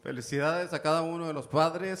Felicidades a cada uno de los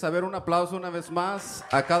padres. A ver, un aplauso una vez más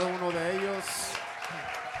a cada uno de ellos.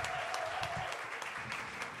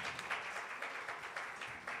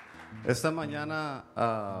 Esta mañana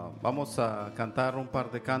vamos a cantar un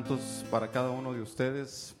par de cantos para cada uno de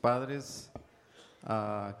ustedes, padres,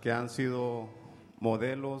 que han sido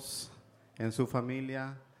modelos en su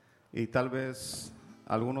familia y tal vez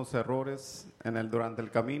algunos errores durante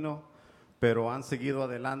el camino, pero han seguido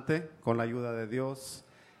adelante con la ayuda de Dios.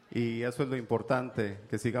 Y eso es lo importante,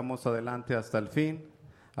 que sigamos adelante hasta el fin,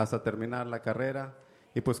 hasta terminar la carrera.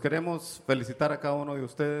 Y pues queremos felicitar a cada uno de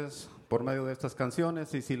ustedes por medio de estas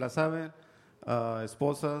canciones. Y si la saben,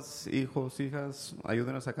 esposas, hijos, hijas,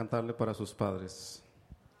 ayúdenos a cantarle para sus padres.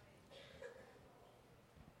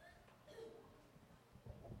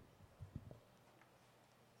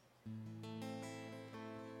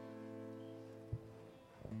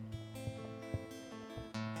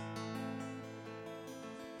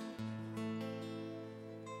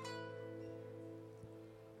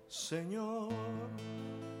 Señor,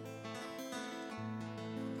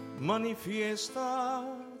 manifiesta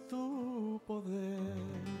tu poder,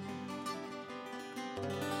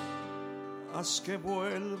 haz que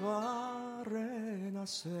vuelva a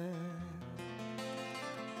renacer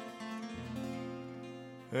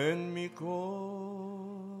en mi corazón.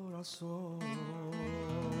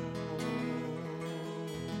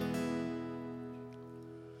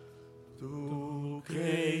 Tú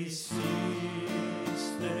que hiciste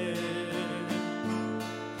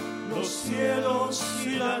los cielos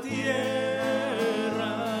y la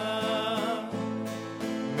tierra,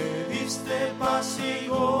 me diste paz y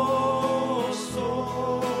gozo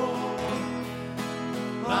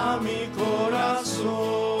a mi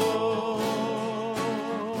corazón.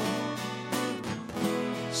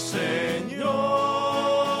 Señor,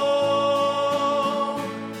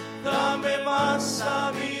 dame más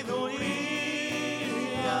sabiduría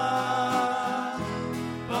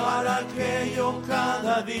para que yo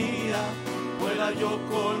cada día pueda yo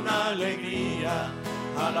con alegría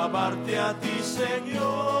alabarte a ti,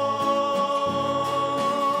 Señor.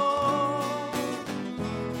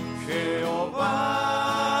 Jehová,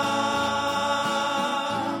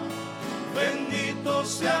 bendito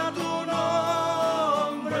sea tu nombre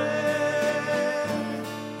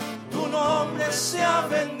sea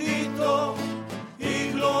bendito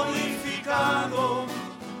y glorificado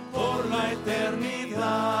por la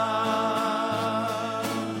eternidad.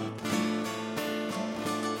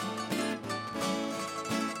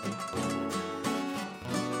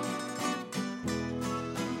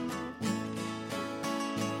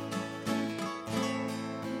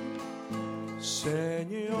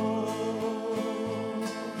 Señor,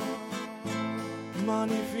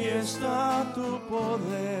 manifiesta tu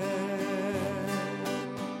poder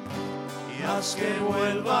y haz que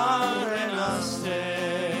vuelva a renacer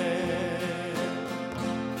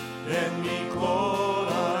en mi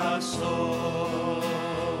corazón.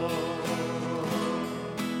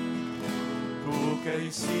 Tú que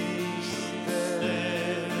hiciste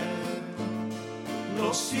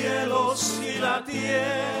los cielos y la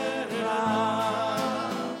tierra,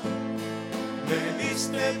 me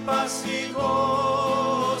diste paz y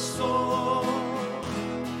gozo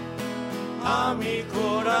a mi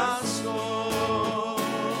corazón.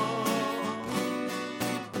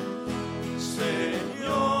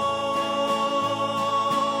 Señor,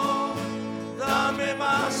 dame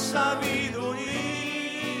más sabiduría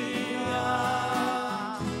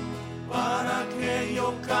para que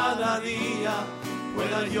yo cada día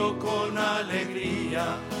pueda yo con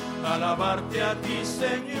alegría alabarte a ti,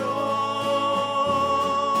 Señor.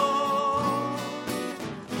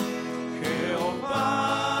 Jehová,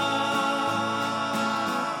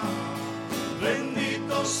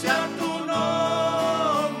 bendito sea tu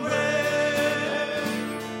nombre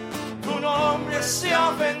sea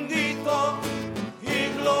bendito y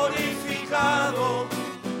glorificado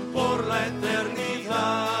por la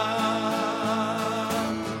eternidad.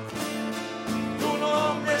 Tu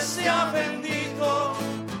nombre sea bendito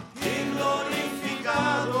y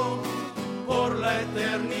glorificado por la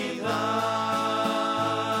eternidad.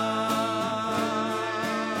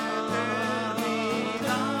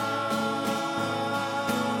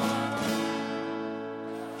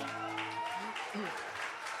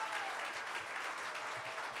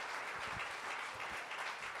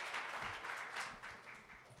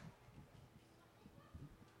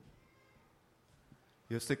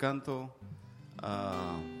 Y este canto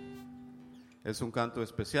es un canto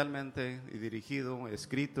especialmente y dirigido,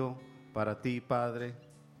 escrito para ti, Padre,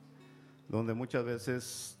 donde muchas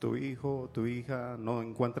veces tu hijo o tu hija no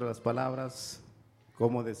encuentra las palabras,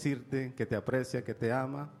 cómo decirte que te aprecia, que te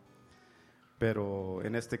ama. pero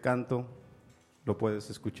en este canto lo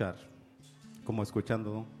puedes escuchar, como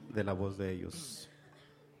escuchando de la voz de ellos.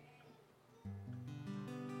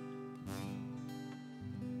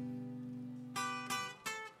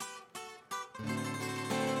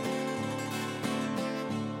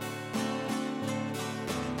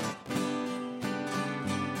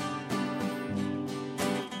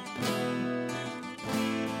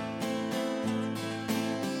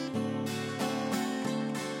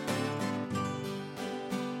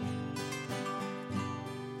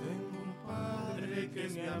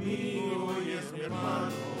 Amigo y es mi hermano,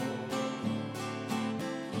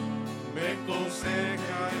 me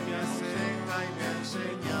aconseja y me acepta y me ha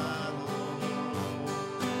enseñado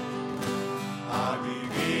a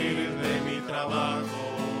vivir de mi trabajo,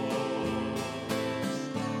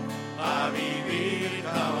 a vivir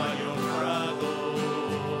caballo honrado.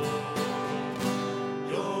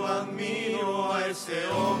 Yo admiro a ese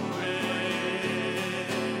hombre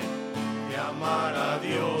que amar a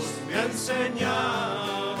Dios me ha enseñado.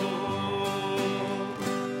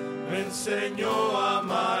 Me enseñó a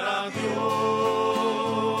amar a Dios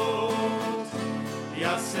y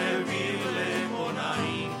a servirle con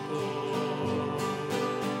ahínco.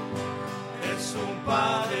 Es un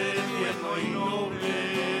padre tierno y noble.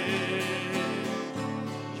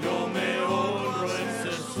 Yo me honro en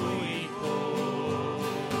ser su hijo.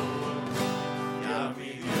 Y a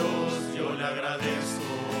mi Dios yo le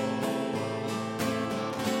agradezco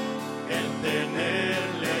el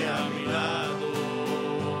tenerle a mi lado.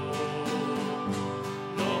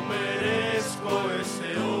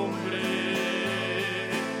 Ese hombre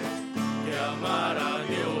que amar a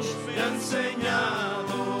Dios me ha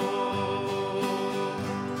enseñado.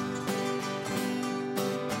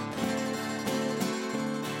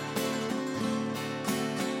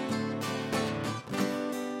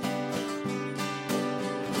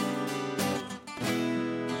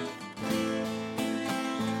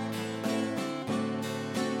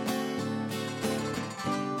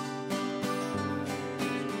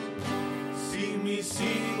 Mis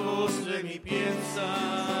hijos de mí piensan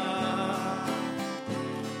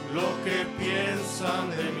lo que piensan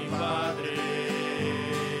de mi padre,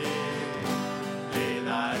 le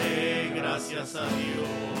daré gracias a Dios,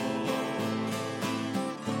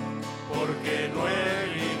 porque no he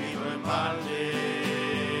vivido en balde.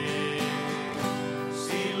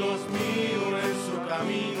 Si los miro en su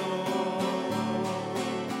camino,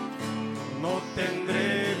 no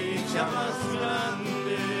tendré dicha más grande.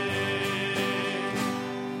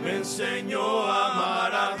 Me enseñó a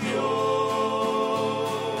amar a Dios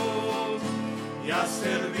y a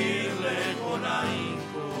servirle con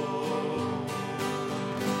ahínco.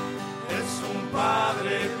 Es un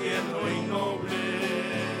padre tierno y noble.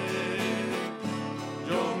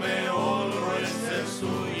 Yo me honro en ser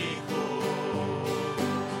su hijo.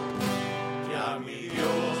 Y a mi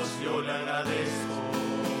Dios yo le agradezco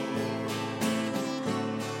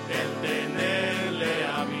el tenerle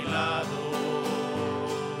a mi lado.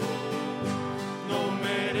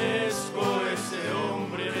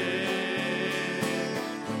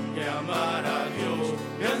 Amar a Dios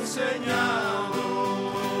me ha enseñado.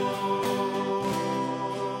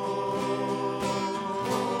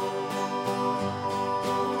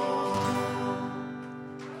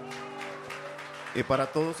 Y para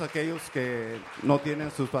todos aquellos que no tienen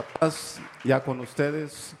sus papás ya con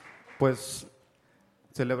ustedes, pues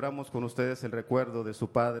celebramos con ustedes el recuerdo de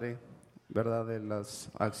su padre, ¿verdad? De las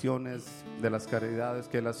acciones, de las caridades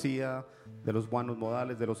que él hacía, de los buenos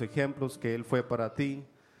modales, de los ejemplos que él fue para ti.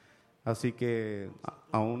 Así que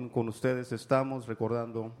aún con ustedes estamos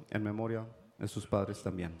recordando en memoria de sus padres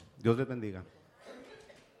también. Dios les bendiga.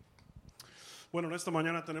 Bueno, en esta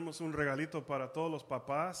mañana tenemos un regalito para todos los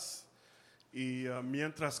papás y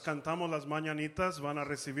mientras cantamos las mañanitas van a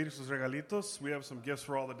recibir sus regalitos. We have some gifts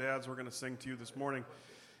for all the dads we're going to sing to you this morning.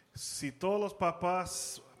 Si todos los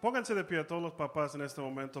papás, pónganse de pie todos los papás en este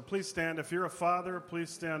momento. Please stand. If you're a father, please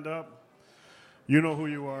stand up. You know who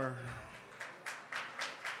you are.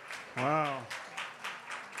 Wow.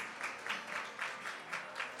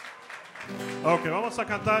 Ok, vamos a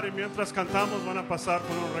cantar y mientras cantamos van a pasar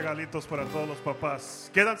con unos regalitos para todos los papás.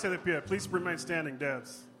 Quédense de pie. Please remain standing,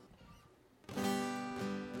 dads.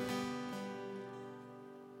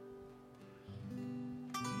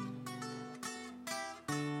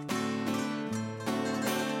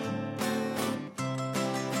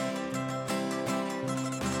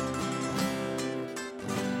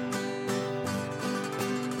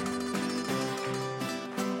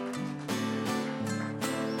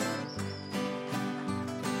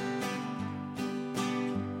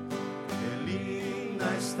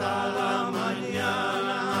 Está la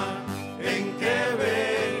mañana en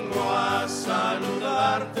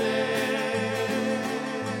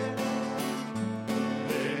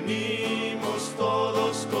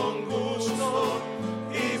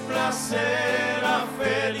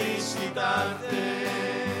imitarte.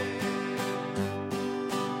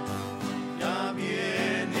 Ya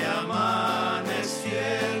viene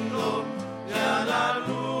amaneciendo, ya la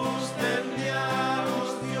luz del día nos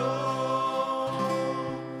dio.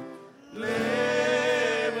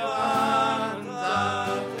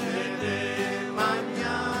 Levántate de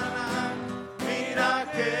mañana, mira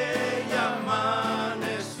que ya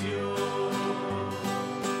amaneció.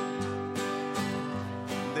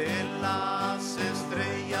 De las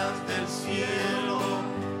estrellas del cielo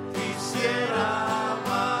quisiera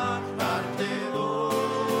bajarte dos,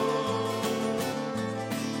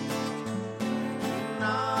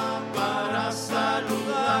 una para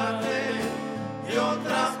saludarte y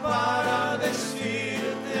otra para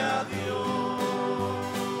decirte adiós.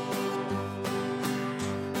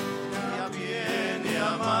 Ya viene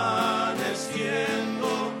amaneciendo,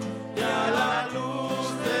 ya la luz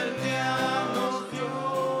del día nos dio.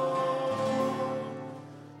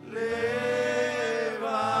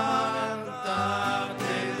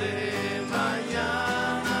 Levántate de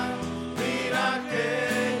mañana, mira que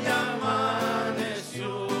ya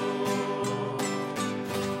amaneció.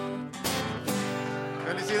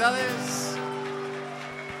 Felicidades.